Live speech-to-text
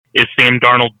Sam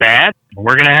Darnold bad?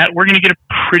 We're gonna get a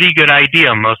pretty good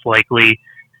idea, most likely,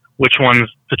 which one's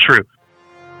the truth.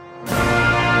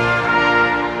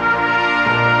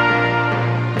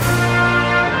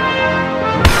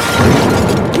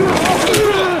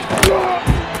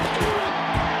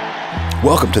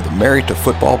 Welcome to the Married to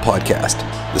Football podcast,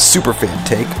 the superfan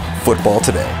take of football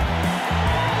today.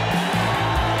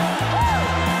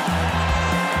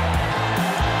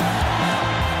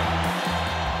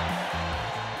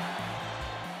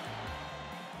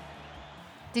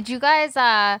 Did you guys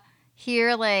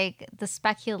hear like the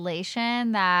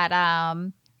speculation that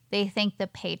they think the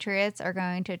Patriots are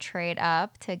going to trade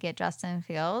up to get Justin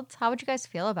Fields? How would you guys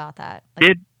feel about that?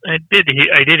 Like, I did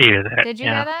hear that. Did you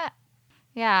hear that?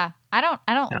 Yeah, I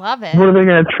don't love it. What are they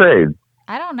going to trade?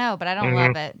 I don't know, but I don't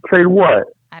love it. Trade what?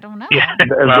 I don't know. Yeah.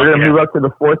 They're going to move up to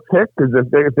the fourth pick because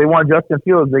if they want Justin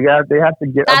Fields, they have to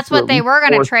get. That's up to what they were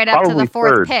going to trade up to the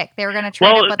fourth third. pick. They were going to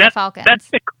trade up with the Falcons.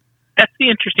 That's the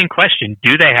interesting question.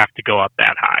 Do they have to go up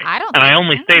that high? I don't. And I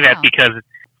only say that because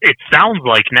it sounds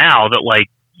like now that like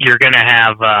you're going to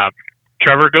have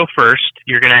Trevor go first.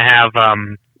 You're going to have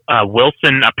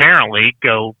Wilson apparently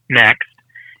go next,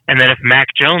 and then if Mac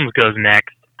Jones goes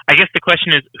next, I guess the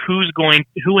question is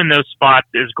who in those spots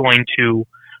is going to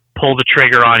pull the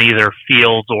trigger on either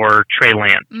Fields or Trey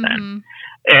Lance then?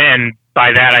 And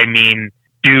by that I mean,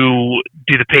 do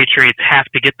the Patriots have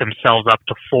to get themselves up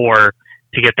to 4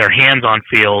 to get their hands on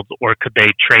Fields, or could they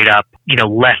trade up,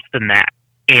 less than that?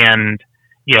 And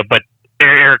but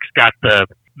Eric's got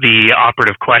the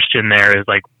operative question there is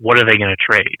like, what are they going to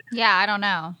trade? Yeah, I don't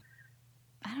know.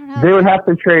 They would have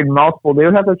to trade multiple. They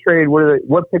would have to trade.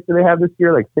 What pick do they have this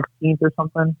year? Like 16th or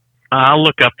something? I'll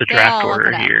look up the draft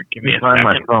order here. Give me a second.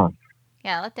 My phone.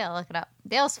 Yeah, let Dale look it up.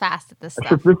 Dale's fast at this stuff.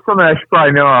 This is something I should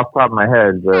probably know off the top of my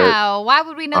head. But, no, why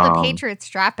would we know the Patriots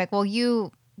draft pick? Well,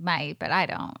 you might, but I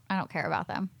don't. I don't care about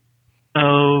them.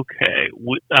 Okay,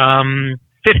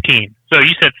 15. So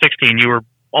you said 16. You were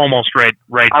almost right.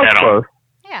 That close.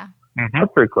 Yeah,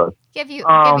 that's pretty close. Give you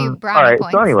brownie all right,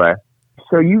 points. So anyway,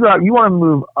 you want to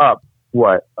move up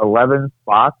 11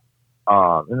 spots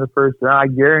in the first round.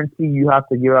 I guarantee you have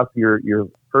to give up your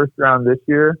first round this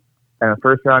year and the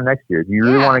first round next year. Do you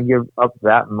really want to give up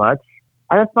that much?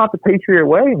 That's not the Patriot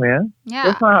way, man. Yeah.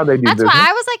 That's not how they do business. That's why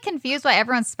I was confused why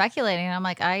everyone's speculating. I'm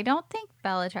like, I don't think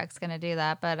Belichick's going to do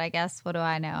that, but I guess, what do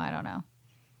I know? I don't know.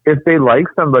 If they like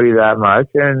somebody that much,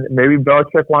 and maybe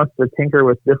Belichick wants to tinker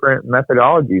with different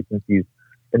methodologies since he's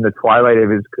in the twilight of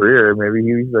his career, maybe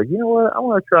he's like, you know what, I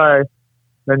want to try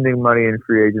spending money in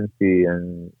free agency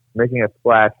and making a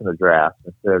splash in the draft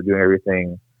instead of doing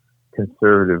everything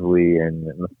conservatively and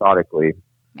methodically.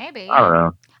 Maybe. I don't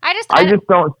know. I just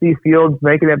don't see Fields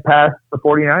making it past the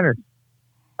 49ers.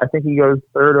 I think he goes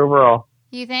third overall.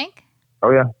 You think?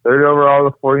 Oh, yeah. Third overall,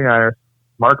 the 49ers.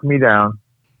 Mark me down.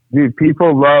 Dude,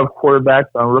 people love quarterbacks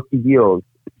on rookie deals.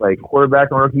 Like,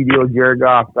 quarterback on rookie deal, Jared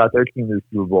Goff got their team to the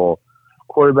Super Bowl.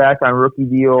 Quarterback on rookie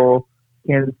deal,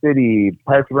 Kansas City,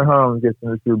 Patrick Mahomes gets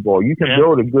in the Super Bowl. You can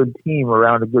build a good team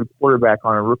around a good quarterback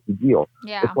on a rookie deal.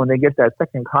 Yeah. It's when they get that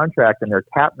second contract and their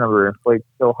cap number inflates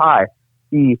so high.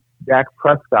 See Dak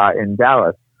Prescott in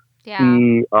Dallas. Yeah.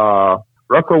 See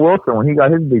Russell Wilson when he got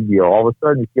his big deal. All of a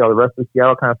sudden, you see how the rest of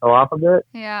Seattle kind of fell off a bit.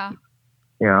 Yeah.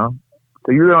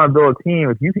 So you're going to build a team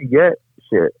if you can get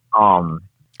shit. I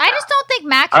just don't think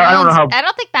Mac Jones. I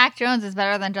don't think Mac Jones is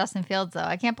better than Justin Fields, though.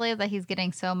 I can't believe that he's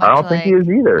getting so much. I don't think he is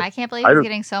either. I can't believe he's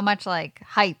getting so much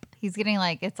hype. He's getting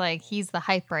it's like he's the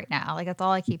hype right now. That's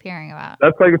all I keep hearing about.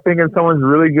 That's like thinking someone's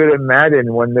really good at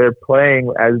Madden when they're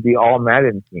playing as the all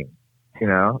Madden team.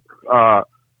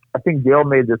 I think Dale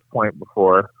made this point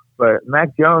before, but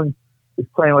Mac Jones is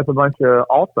playing with a bunch of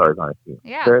all-stars on his team.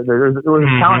 Yeah. There was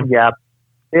a talent gap.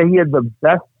 Yeah, he had the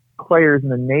best players in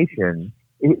the nation.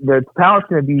 The talent's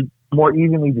going to be more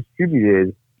evenly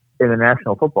distributed in the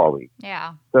National Football League.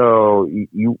 Yeah. So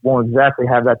you won't exactly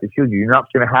have that to shield you. You're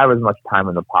not going to have as much time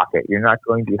in the pocket. You're not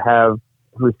going to have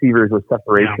receivers with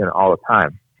separation all the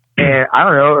time. And I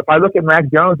don't know, if I look at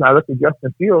Mac Jones and I look at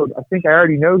Justin Fields, I think I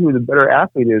already know who the better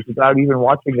athlete is without even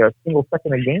watching a single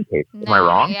second of game tape. Am I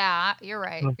wrong? Yeah, you're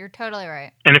right. You're totally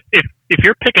right. And if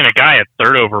you're picking a guy at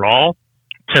third overall,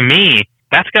 to me,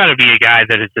 that's got to be a guy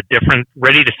that is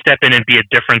ready to step in and be a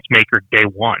difference maker day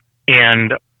one.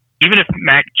 And even if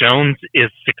Mac Jones is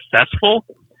successful,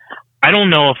 I don't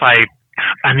know if I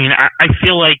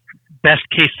feel like best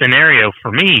case scenario for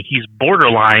me, he's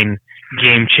borderline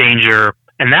game changer.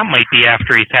 And that might be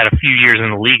after he's had a few years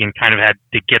in the league and kind of had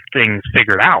to get things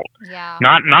figured out. Yeah.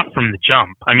 Not from the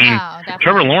jump. I mean, no,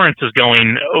 Trevor Lawrence is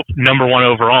going number one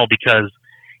overall because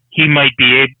he might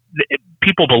be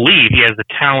people believe he has the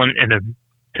talent and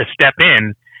to step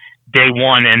in day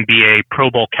one and be a Pro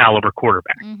Bowl caliber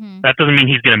quarterback. Mm-hmm. That doesn't mean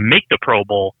he's going to make the Pro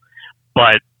Bowl,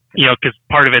 but, because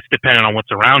part of it's dependent on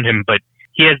what's around him, but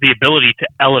he has the ability to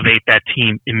elevate that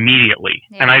team immediately.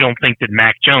 Yeah. And I don't think that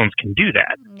Mac Jones can do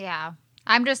that. Yeah.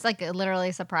 I'm just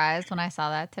literally surprised when I saw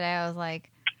that today. I was like,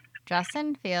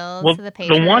 Justin Fields Well, to the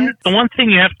Patriots. the one thing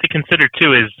you have to consider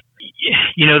too is,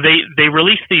 they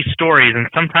release these stories, and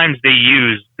sometimes they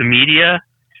use the media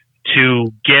to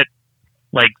get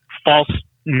false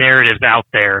narratives out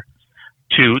there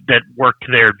that work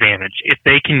to their advantage. If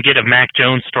they can get a Mac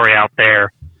Jones story out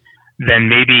there, then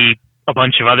maybe a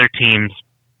bunch of other teams,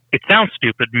 it sounds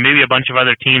stupid, maybe a bunch of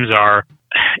other teams are,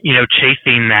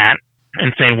 chasing that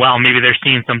and saying, well, maybe they're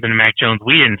seeing something in Mac Jones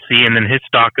we didn't see, and then his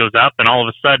stock goes up, and all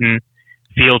of a sudden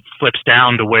Fields slips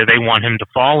down to where they want him to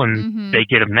fall, and they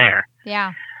get him there.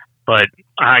 Yeah. But,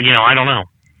 I don't know.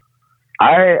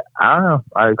 I don't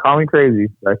know. Call me crazy.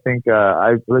 I think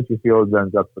Richard Fields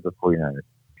ends up for the 49ers.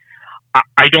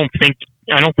 I don't think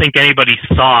anybody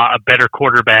saw a better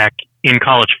quarterback in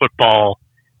college football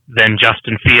than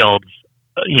Justin Fields,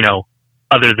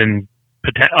 other than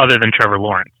Trevor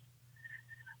Lawrence.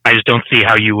 I just don't see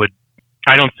how you would.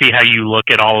 I don't see how you look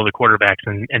at all of the quarterbacks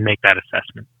and make that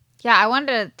assessment. Yeah, I wanted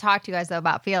to talk to you guys though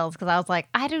about Fields because I was like,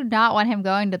 I do not want him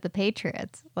going to the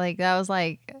Patriots. That was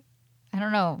I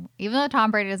don't know. Even though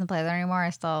Tom Brady doesn't play there anymore, I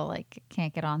still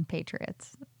can't get on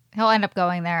Patriots. He'll end up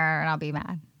going there, and I'll be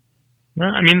mad.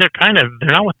 Well, I mean, they're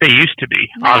not what they used to be.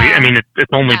 No. I mean,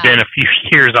 it's only been a few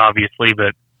years, obviously,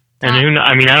 but I don't know.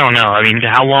 I mean,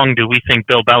 how long do we think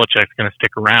Bill Belichick's going to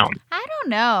stick around? I don't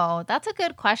know. That's a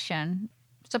good question.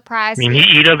 Surprise. I mean,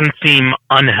 he doesn't seem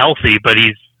unhealthy, but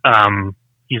he's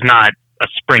not a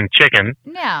spring chicken.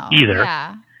 No. Either.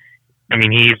 Yeah. I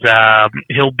mean,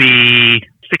 he'll be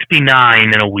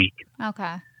 69 in a week.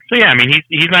 Okay. So yeah, I mean,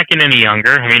 he's not getting any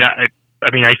younger. I mean,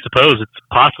 I suppose it's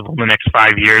possible in the next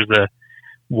 5 years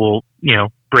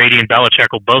Brady and Belichick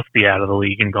will both be out of the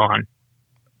league and gone.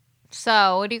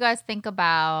 So, what do you guys think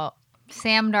about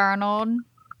Sam Darnold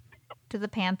to the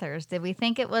Panthers? Did we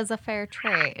think it was a fair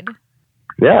trade?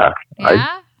 Yeah.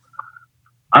 Yeah?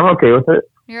 I'm okay with it.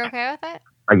 You're okay with it?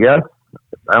 I guess.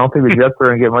 I don't think the Jets are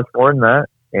going to get much more than that.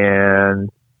 And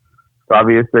it's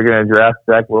obvious they're going to draft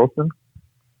Zach Wilson.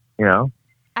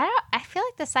 I feel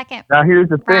like the second Now, here's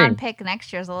the round thing. pick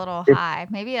next year is a little high.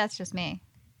 Maybe that's just me.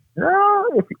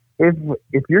 No,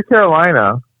 if you're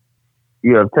Carolina,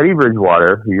 you have Teddy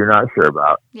Bridgewater, who you're not sure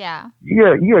about. Yeah.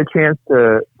 You get a chance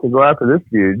to go after this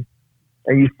dude,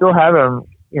 and you still have him,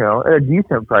 at a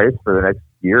decent price for the next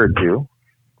year or two.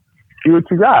 See what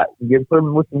you got. You put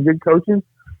him with some good coaches.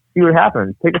 See what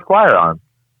happens. Take a flyer on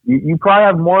him. You probably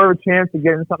have more of a chance of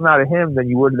getting something out of him than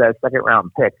you would that second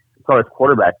round pick as far as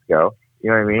quarterbacks go. You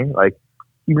know what I mean?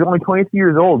 He's only 22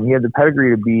 years old, and he had the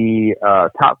pedigree to be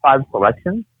top 5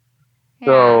 selection. Yeah.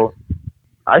 So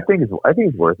I think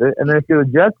it's worth it. And then if you're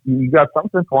the Jets, you got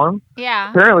something for him.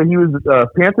 Yeah. Apparently,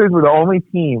 Panthers were the only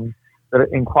team that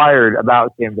inquired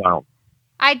about Sam Darnold.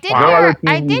 I did No other hear. team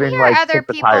I did even, hear other kicked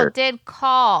the people tires. did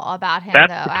call about him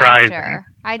That's though. surprising. After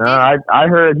I No, did. I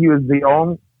heard he was the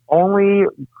only,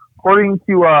 according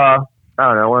to I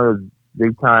don't know, one of the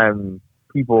big time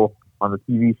people on the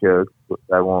TV shows that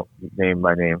I won't name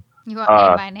by name. You won't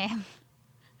name my name.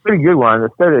 Pretty good one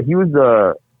that said that he was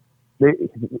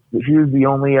the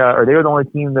only, or they were the only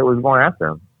team that was going after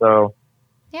him. So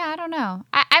Yeah, I don't know.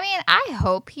 I mean, I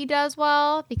hope he does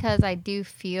well because I do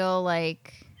feel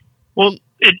like. Well,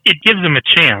 it gives him a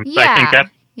chance. Yeah. I think that's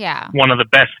one of the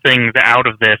best things out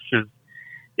of this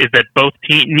is that both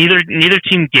neither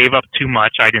team gave up too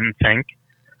much. I didn't think.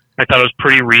 I thought it was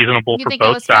pretty reasonable You for think it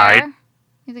both was sides. fair?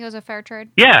 You think it was a fair trade?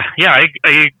 Yeah. I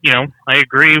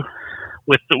agree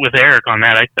with Eric on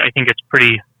that. I think it's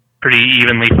pretty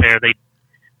evenly fair.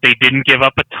 They didn't give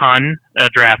up a ton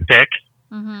of draft picks,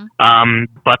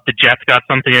 but the Jets got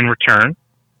something in return,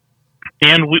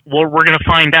 and we're going to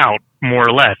find out more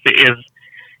or less.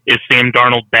 Is Sam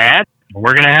Darnold bad?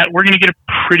 We're gonna get a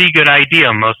pretty good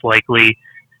idea, most likely,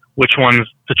 which one's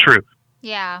the truth.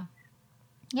 Yeah.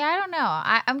 Yeah, I don't know.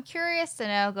 I'm curious to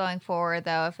know going forward,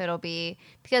 though, if it'll be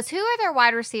 – because who are their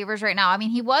wide receivers right now? I mean,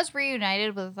 he was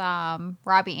reunited with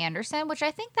Robbie Anderson, which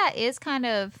I think that is kind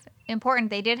of important.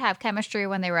 They did have chemistry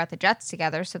when they were at the Jets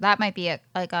together, so that might be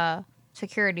a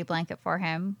security blanket for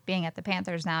him being at the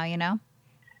Panthers now,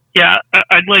 Yeah,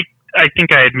 I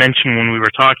think I had mentioned when we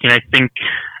were talking, I think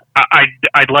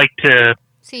I'd like to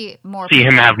see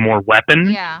him have more weapons.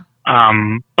 Yeah.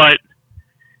 But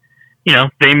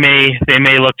they may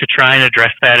look to try and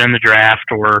address that in the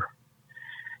draft or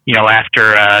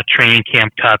after training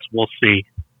camp cuts. We'll see.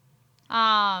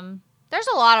 There's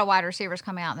a lot of wide receivers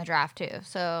coming out in the draft too.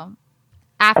 So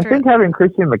I think having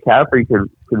Christian McCaffrey could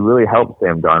really help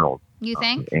Sam Darnold. You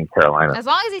think? In Carolina. As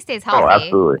long as he stays healthy. Oh,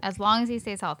 absolutely. As long as he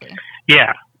stays healthy.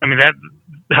 Yeah. I mean, that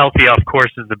healthy, of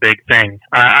course, is the big thing.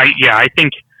 I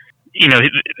think,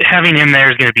 having him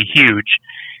there is going to be huge.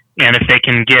 And if they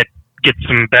can get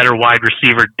some better wide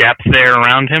receiver depth there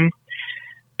around him,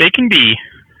 they can be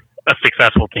a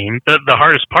successful team. The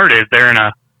hardest part is they're in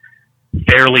a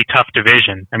fairly tough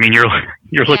division. I mean,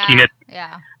 you're looking at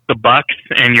the Bucks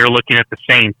and you're looking at the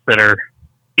Saints that are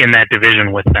in that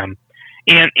division with them.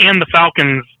 And the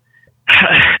Falcons,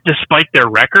 despite their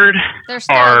record, they're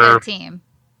still a good team.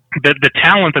 The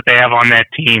talent that they have on that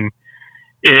team,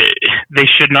 they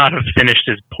should not have finished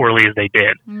as poorly as they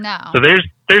did. No. So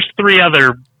there's 3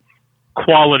 other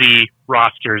quality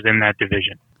rosters in that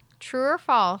division. True or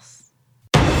false?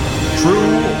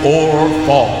 True or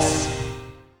false?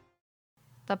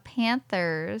 The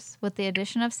Panthers, with the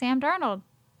addition of Sam Darnold,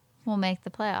 will make the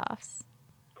playoffs.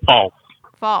 False.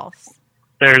 False.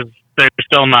 There's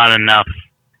still not enough.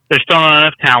 There's still not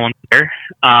enough talent there.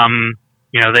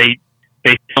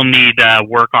 They still need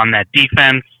work on that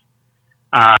defense.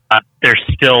 They're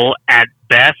still at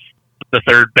best the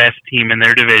 3rd best team in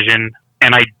their division,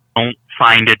 and I don't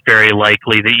find it very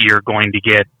likely that you're going to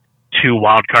get 2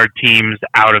 wildcard teams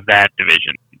out of that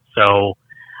division. So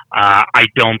I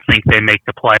don't think they make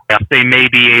the playoffs. They may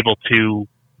be able to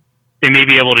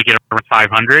get over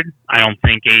 500. I don't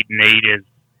think 8-8 is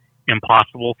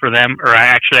impossible for them. Or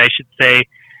actually, I should say,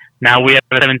 now we have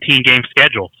a 17-game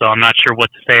schedule, so I'm not sure what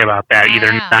to say about that. Either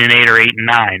 9-8 or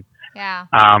 8-9. Yeah.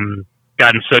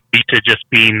 Gotten so used to just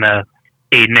being the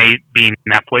 8-8 being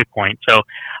an halfway point. So,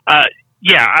 I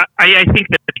think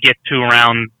that to get to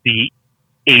around the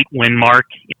 8-win mark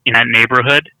in that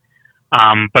neighborhood,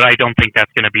 but I don't think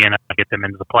that's going to be enough to get them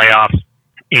into the playoffs.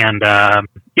 And I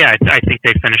think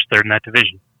they finished 3rd in that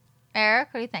division. Eric,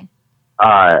 what do you think?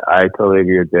 I totally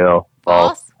agree with Dale.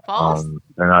 False.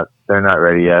 They're not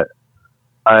ready yet.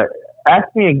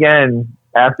 Ask me again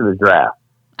after the draft.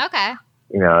 Okay.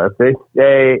 If they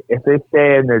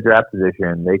stay in their draft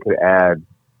position, they could add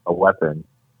a weapon.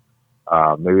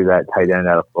 Maybe that tight end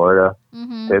out of Florida,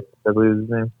 Pitts, I believe is his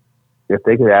name. If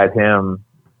they could add him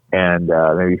and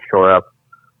maybe shore up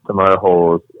some other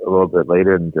holes a little bit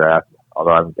later in the draft,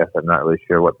 although I guess I'm not really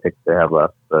sure what picks they have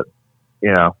left, but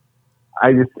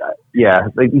like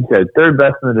you said, 3rd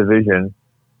best in the division,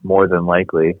 more than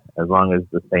likely, as long as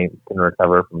the Saints can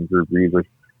recover from Drew Brees, which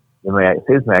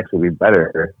Saints may actually be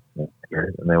better next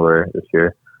year than they were this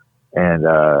year. And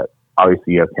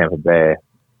obviously you have Tampa Bay,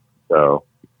 so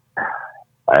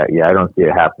I don't see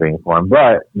it happening for them,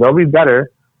 but they'll be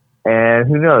better. And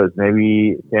who knows?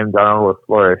 Maybe Sam Darnold will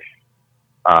flourish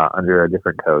under a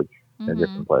different coach in a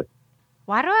different place.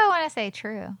 Why do I want to say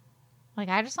true? Like,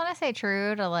 I just want to say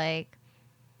true to, like...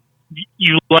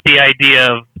 You love the idea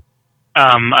of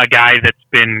a guy that's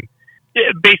been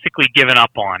basically given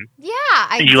up on. Yeah,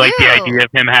 I do. You like the idea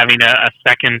of him having a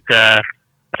second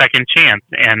chance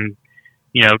and,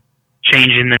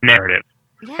 changing the narrative.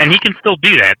 Yeah. And he can still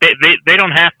do that. They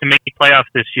don't have to make the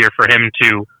playoffs this year for him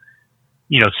to,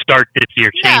 start this year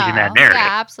changing that narrative.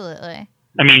 Yeah, absolutely.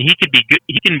 I mean, he could be good.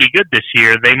 He can be good this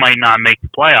year. They might not make the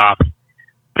playoffs.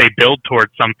 They build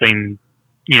towards something,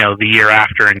 the year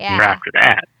after and the year after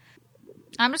that.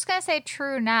 I'm just going to say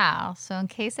true now. So in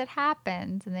case it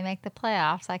happens and they make the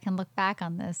playoffs, I can look back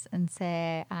on this and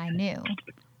say I knew.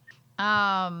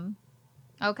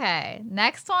 Okay,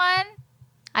 next one.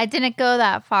 I didn't go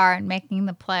that far in making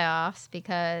the playoffs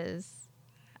because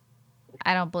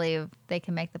I don't believe they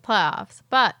can make the playoffs.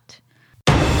 But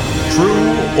true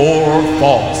or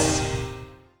false?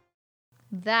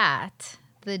 That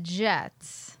the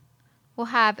Jets will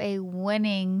have a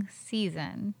winning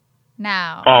season.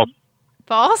 Now,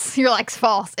 false? You're like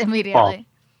false immediately. False.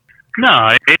 No,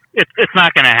 it's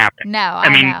not going to happen. No, I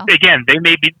mean, know. Again, they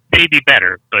may be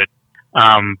better, but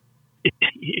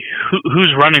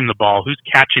who's running the ball? Who's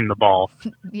catching the ball?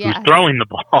 Yes. Who's throwing the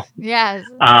ball? Yes.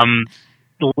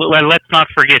 Let's not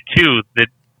forget too that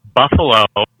Buffalo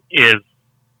is,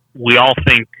 we all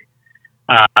think,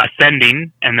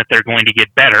 ascending, and that they're going to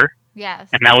get better. Yes.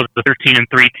 And that was the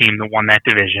 13-3 team that won that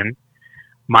division.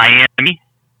 Miami,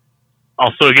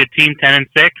 also a good team,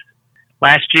 10-6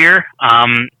 last year.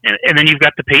 And then you've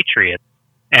got the Patriots.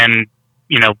 And,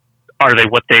 are they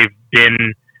what they've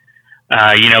been,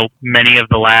 many of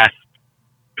the last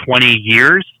 20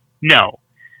 years? No.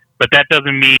 But that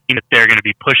doesn't mean that they're going to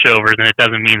be pushovers, and it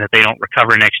doesn't mean that they don't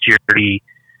recover next year to be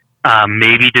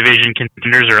maybe division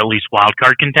contenders or at least wild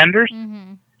card contenders.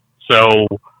 Mm-hmm. So,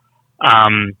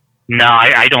 no,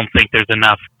 I don't think there's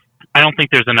enough I don't think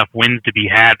there's enough wins to be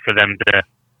had for them to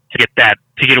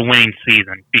get a winning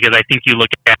season, because I think you look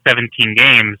at 17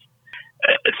 games,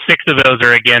 6 of those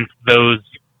are against those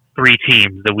 3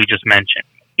 teams that we just mentioned,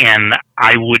 and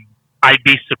I'd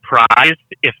be surprised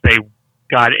if they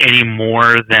got any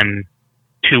more than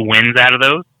 2 wins out of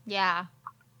those. Yeah.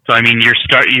 So I mean,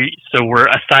 so we're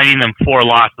assigning them 4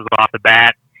 losses off the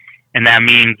bat, and that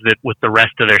means that with the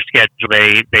rest of their schedule,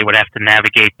 they would have to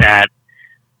navigate that,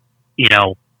 you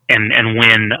know, and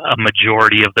win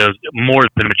more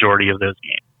than a majority of those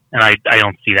games. And I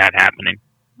don't see that happening.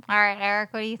 All right,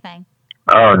 Eric, what do you think?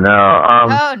 Oh no.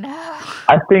 Oh no.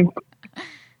 I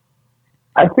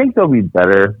think they'll be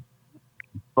better,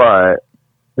 but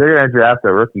they're going to draft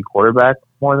a rookie quarterback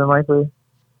more than likely.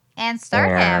 And start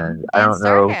him. I don't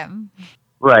know.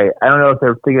 Right. I don't know if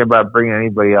they're thinking about bringing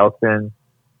anybody else in.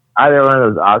 Either one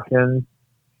of those options,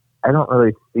 I don't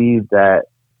really see that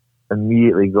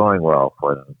immediately going well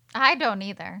for them. I don't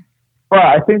either. Well,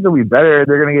 I think they'll be better.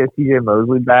 They're going to get CJ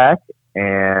Mosley back,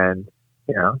 and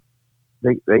you know,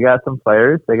 they got some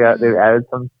players. They've added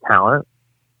some talent,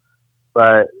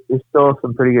 but there's still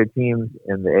some pretty good teams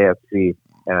in the AFC,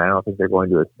 and I don't think they're going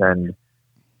to ascend.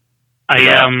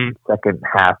 Second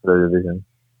half of the division.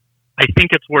 I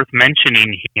think it's worth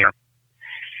mentioning here.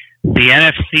 The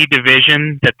NFC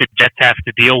division that the Jets have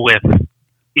to deal with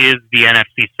is the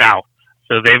NFC South.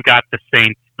 So they've got the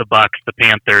Saints, the Bucks, the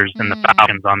Panthers, and the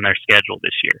Falcons on their schedule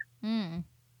this year.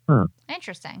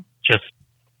 Interesting.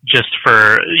 Just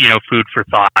for, you know, food for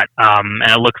thought. And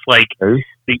it looks like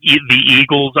the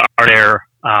Eagles are their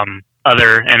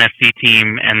other NFC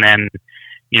team, and then,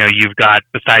 you know, you've got,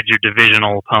 besides your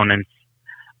divisional opponents,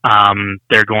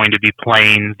 they're going to be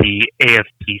playing the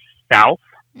AFC South.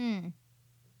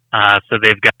 So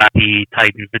they've got the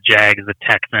Titans, the Jags, the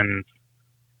Texans,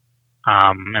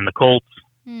 and the Colts.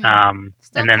 And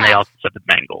then tough. they also have the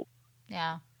Bengals.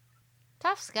 Yeah.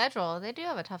 Tough schedule. They do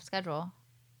have a tough schedule.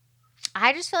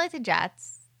 I just feel like the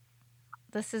Jets,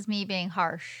 this is me being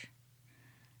harsh,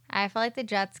 I feel like the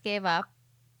Jets gave up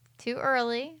too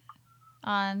early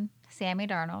on Sammy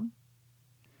Darnold.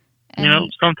 And, you know,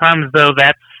 sometimes though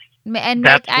that's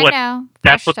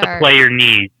what the player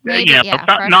needs. Maybe, you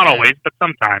know, not always, but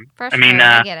sometimes. I mean,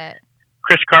 I get it.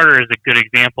 Chris Carter is a good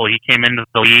example. He came into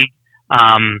the league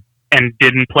and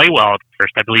didn't play well at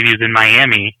first. I believe he was in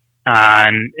Miami,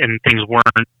 and things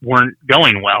weren't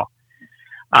going well.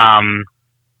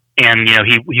 And you know,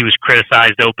 he was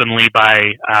criticized openly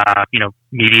by you know,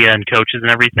 media and coaches and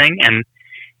everything, and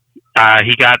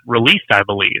he got released, I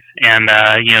believe. And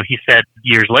you know, he said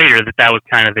years later that was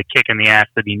kind of the kick in the ass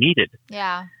that he needed.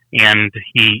 Yeah. And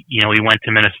he went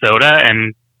to Minnesota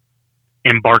and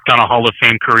embarked on a Hall of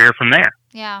Fame career from there.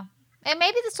 Yeah. And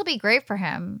maybe this will be great for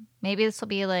him. Maybe this will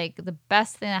be like the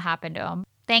best thing that happened to him.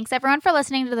 Thanks everyone for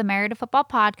listening to the Married to Football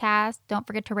podcast. Don't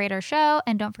forget to rate our show,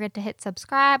 and don't forget to hit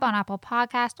subscribe on Apple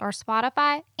Podcasts or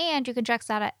Spotify. And you can check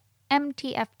us out at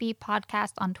MTFB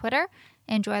Podcast on Twitter.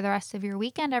 Enjoy the rest of your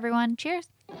weekend, everyone. Cheers.